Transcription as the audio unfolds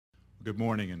Good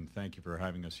morning, and thank you for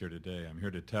having us here today. I'm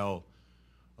here to tell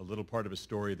a little part of a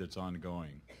story that's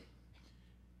ongoing.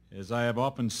 As I have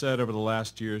often said over the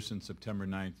last year since September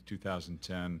 9th,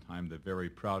 2010, I'm the very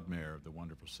proud mayor of the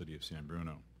wonderful city of San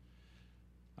Bruno.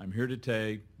 I'm here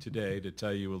today to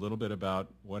tell you a little bit about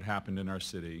what happened in our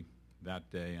city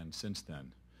that day and since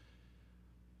then.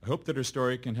 I hope that our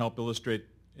story can help illustrate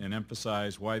and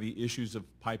emphasize why the issues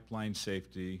of pipeline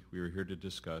safety we are here to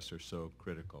discuss are so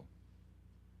critical.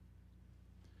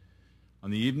 On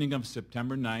the evening of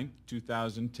September 9th,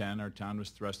 2010, our town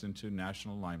was thrust into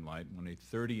national limelight when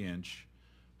a 30-inch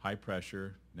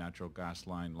high-pressure natural gas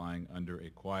line lying under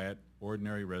a quiet,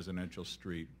 ordinary residential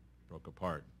street broke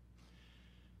apart.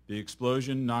 The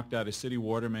explosion knocked out a city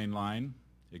water main line,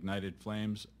 ignited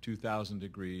flames 2,000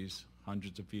 degrees,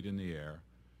 hundreds of feet in the air,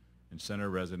 and sent our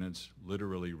residents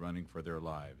literally running for their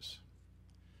lives.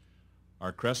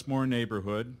 Our Crestmore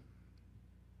neighborhood,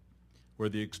 where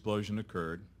the explosion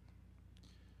occurred,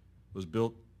 was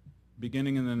built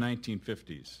beginning in the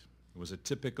 1950s. It was a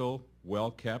typical,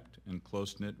 well-kept, and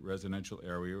close-knit residential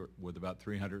area with about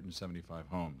 375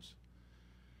 homes.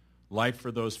 Life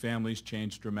for those families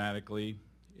changed dramatically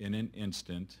in an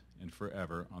instant and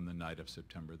forever on the night of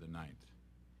September the 9th.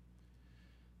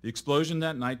 The explosion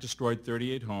that night destroyed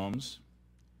 38 homes,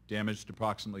 damaged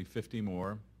approximately 50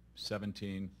 more,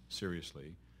 17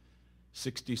 seriously.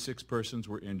 66 persons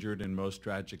were injured, and most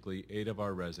tragically, 8 of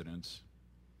our residents,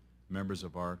 members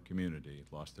of our community,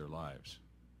 lost their lives.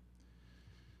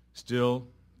 Still,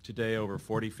 today, over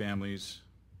 40 families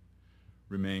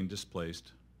remain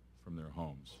displaced from their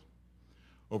homes.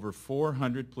 Over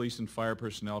 400 police and fire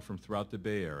personnel from throughout the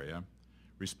Bay Area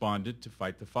responded to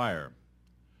fight the fire.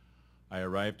 I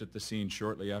arrived at the scene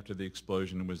shortly after the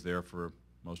explosion and was there for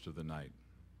most of the night.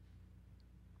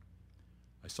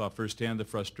 I saw firsthand the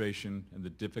frustration and the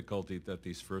difficulty that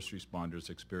these first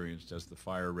responders experienced as the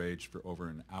fire raged for over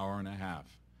an hour and a half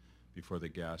before the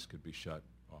gas could be shut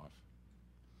off.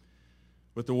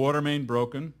 With the water main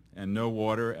broken and no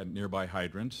water at nearby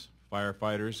hydrants,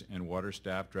 firefighters and water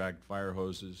staff dragged fire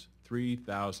hoses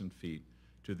 3,000 feet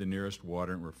to the nearest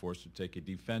water and were forced to take a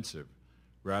defensive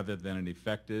rather than an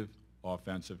effective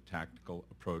offensive tactical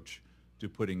approach to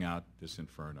putting out this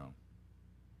inferno.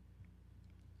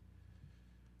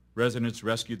 Residents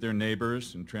rescued their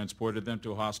neighbors and transported them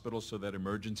to a hospital so that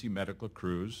emergency medical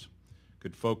crews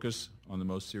could focus on the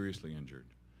most seriously injured.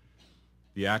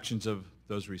 The actions of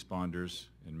those responders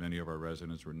and many of our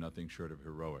residents were nothing short of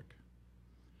heroic.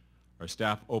 Our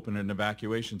staff opened an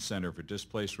evacuation center for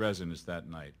displaced residents that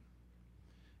night.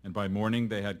 And by morning,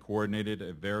 they had coordinated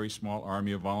a very small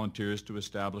army of volunteers to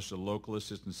establish a local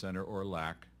assistance center, or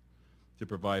LAC, to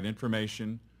provide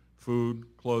information, food,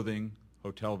 clothing,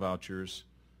 hotel vouchers,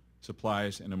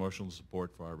 supplies, and emotional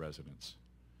support for our residents.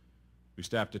 We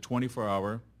staffed a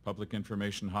 24-hour public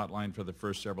information hotline for the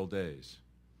first several days.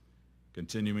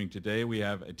 Continuing today, we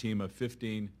have a team of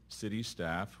 15 city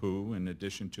staff who, in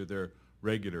addition to their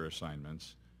regular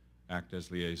assignments, act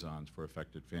as liaisons for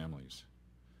affected families.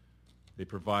 They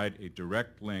provide a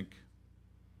direct link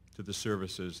to the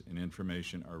services and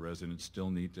information our residents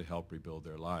still need to help rebuild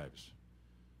their lives.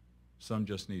 Some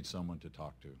just need someone to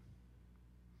talk to.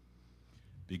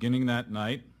 Beginning that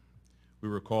night, we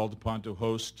were called upon to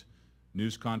host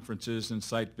news conferences and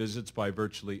site visits by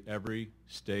virtually every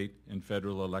state and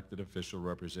federal elected official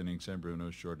representing San Bruno,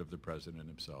 short of the president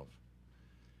himself.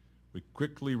 We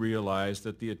quickly realized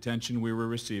that the attention we were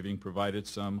receiving provided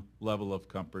some level of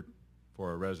comfort for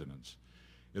our residents.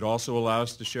 It also allowed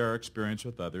us to share our experience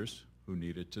with others who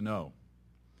needed to know.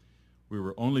 We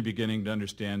were only beginning to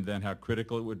understand then how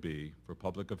critical it would be for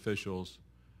public officials,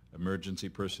 emergency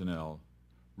personnel,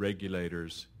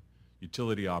 regulators,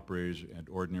 utility operators, and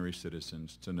ordinary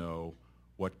citizens to know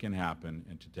what can happen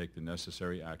and to take the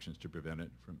necessary actions to prevent it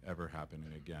from ever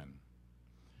happening again.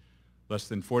 Less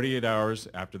than 48 hours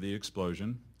after the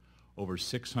explosion, over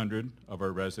 600 of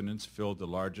our residents filled the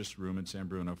largest room in San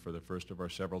Bruno for the first of our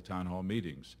several town hall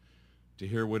meetings to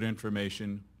hear what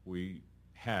information we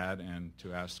had and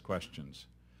to ask questions.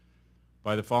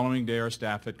 By the following day, our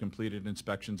staff had completed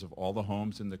inspections of all the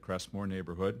homes in the Crestmore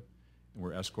neighborhood and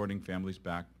were escorting families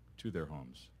back to their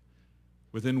homes.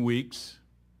 Within weeks,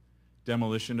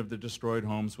 demolition of the destroyed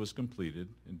homes was completed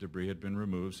and debris had been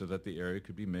removed so that the area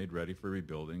could be made ready for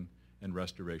rebuilding and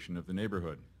restoration of the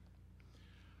neighborhood.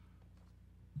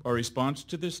 Our response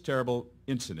to this terrible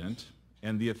incident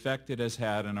and the effect it has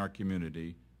had on our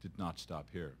community did not stop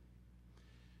here.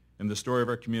 And the story of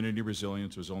our community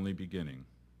resilience was only beginning.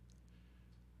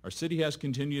 Our city has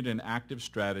continued an active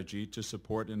strategy to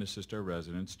support and assist our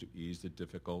residents to ease the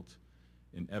difficult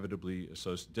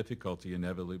difficulty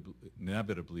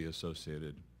inevitably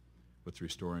associated with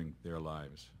restoring their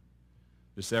lives.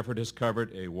 This effort has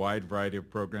covered a wide variety of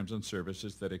programs and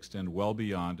services that extend well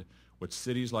beyond what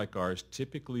cities like ours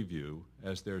typically view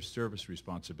as their service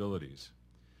responsibilities.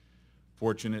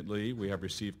 Fortunately, we have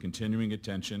received continuing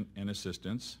attention and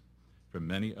assistance from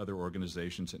many other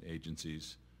organizations and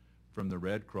agencies, from the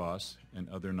Red Cross and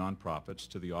other nonprofits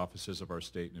to the offices of our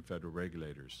state and federal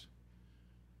regulators.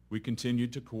 We continue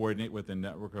to coordinate with a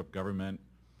network of government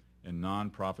and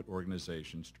nonprofit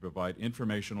organizations to provide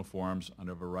informational forums on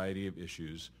a variety of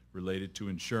issues related to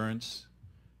insurance,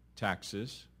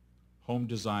 taxes, home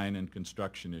design and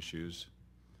construction issues,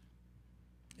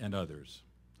 and others.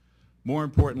 More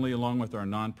importantly, along with our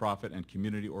nonprofit and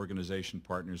community organization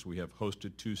partners, we have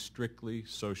hosted 2 strictly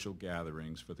social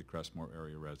gatherings for the Crestmore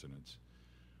area residents.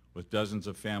 With dozens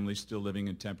of families still living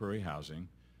in temporary housing,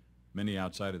 many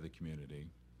outside of the community,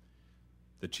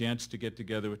 the chance to get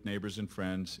together with neighbors and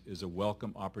friends is a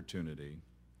welcome opportunity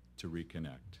to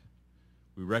reconnect.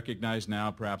 We recognize now,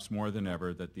 perhaps more than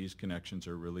ever, that these connections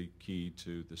are really key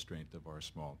to the strength of our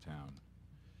small town.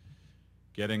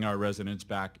 Getting our residents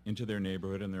back into their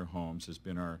neighborhood and their homes has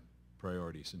been our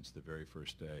priority since the very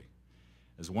first day.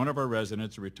 As one of our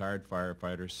residents, a retired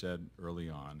firefighter, said early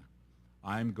on,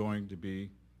 "I'm going to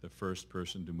be the first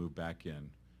person to move back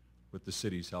in, with the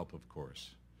city's help, of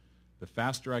course. The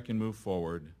faster I can move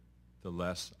forward, the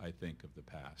less I think of the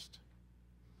past."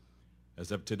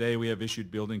 As of today, we have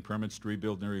issued building permits to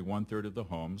rebuild nearly 1/3 of the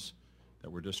homes that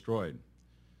were destroyed.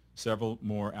 Several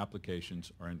more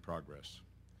applications are in progress.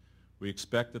 We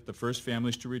expect that the first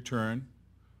families to return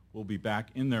will be back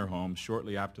in their homes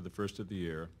shortly after the first of the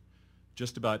year,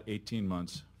 just about 18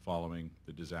 months following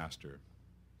the disaster.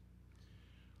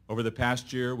 Over the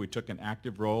past year, we took an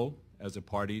active role as a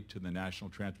party to the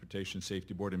National Transportation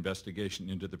Safety Board investigation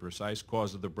into the precise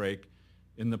cause of the break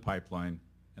in the pipeline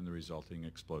and the resulting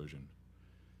explosion.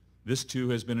 This, too,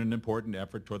 has been an important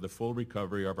effort toward the full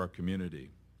recovery of our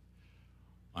community.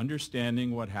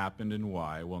 Understanding what happened and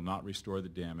why will not restore the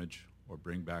damage or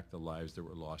bring back the lives that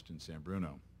were lost in San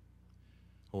Bruno.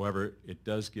 However, it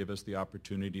does give us the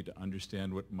opportunity to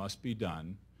understand what must be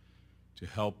done to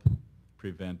help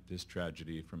prevent this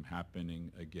tragedy from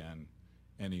happening again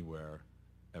anywhere,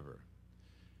 ever.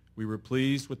 We were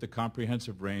pleased with the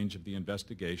comprehensive range of the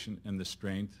investigation and the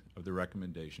strength of the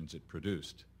recommendations it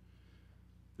produced.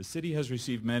 The city has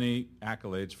received many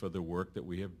accolades for the work that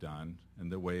we have done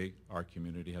and the way our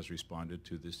community has responded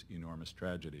to this enormous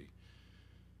tragedy.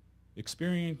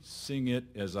 Experiencing it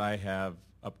as I have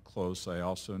up close, I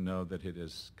also know that it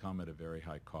has come at a very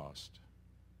high cost.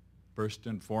 First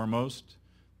and foremost,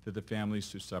 to the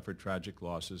families who suffered tragic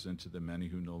losses and to the many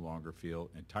who no longer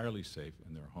feel entirely safe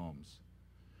in their homes.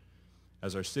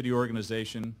 As our city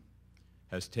organization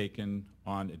has taken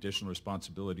on additional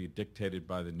responsibility dictated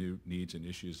by the new needs and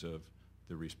issues of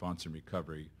the response and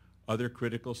recovery, other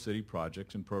critical city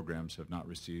projects and programs have not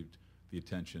received the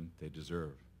attention they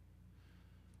deserve.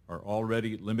 Our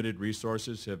already limited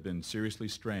resources have been seriously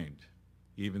strained,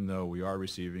 even though we are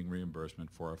receiving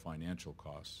reimbursement for our financial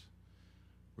costs.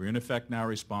 We're in effect now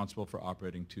responsible for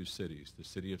operating 2 cities, the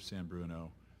city of San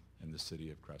Bruno and the city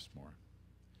of Crestmore.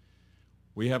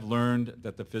 We have learned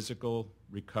that the physical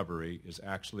recovery is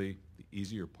actually the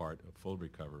easier part of full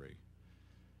recovery.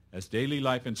 As daily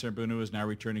life in San Bruno is now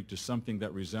returning to something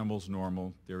that resembles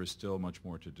normal, there is still much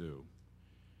more to do.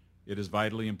 It is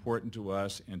vitally important to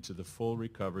us and to the full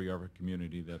recovery of our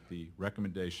community that the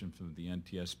recommendations from the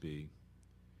NTSB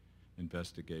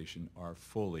investigation are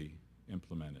fully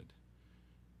implemented.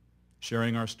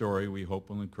 Sharing our story, we hope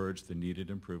will encourage the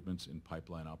needed improvements in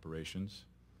pipeline operations,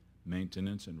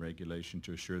 maintenance, and regulation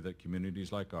to assure that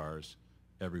communities like ours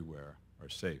everywhere are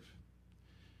safe.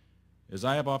 As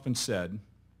I have often said,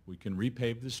 we can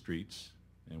repave the streets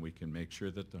and we can make sure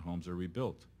that the homes are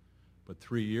rebuilt. But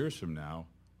 3 years from now,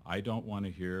 I don't want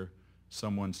to hear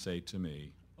someone say to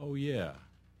me, "Oh yeah,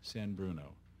 San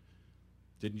Bruno,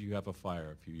 didn't you have a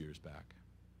fire a few years back?"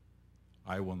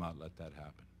 I will not let that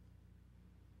happen.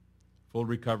 Full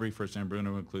recovery for San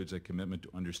Bruno includes a commitment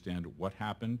to understand what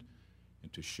happened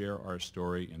and to share our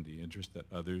story in the interest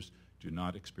that others do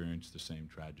not experience the same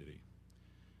tragedy.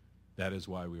 That is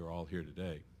why we are all here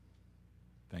today.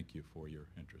 Thank you for your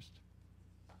interest.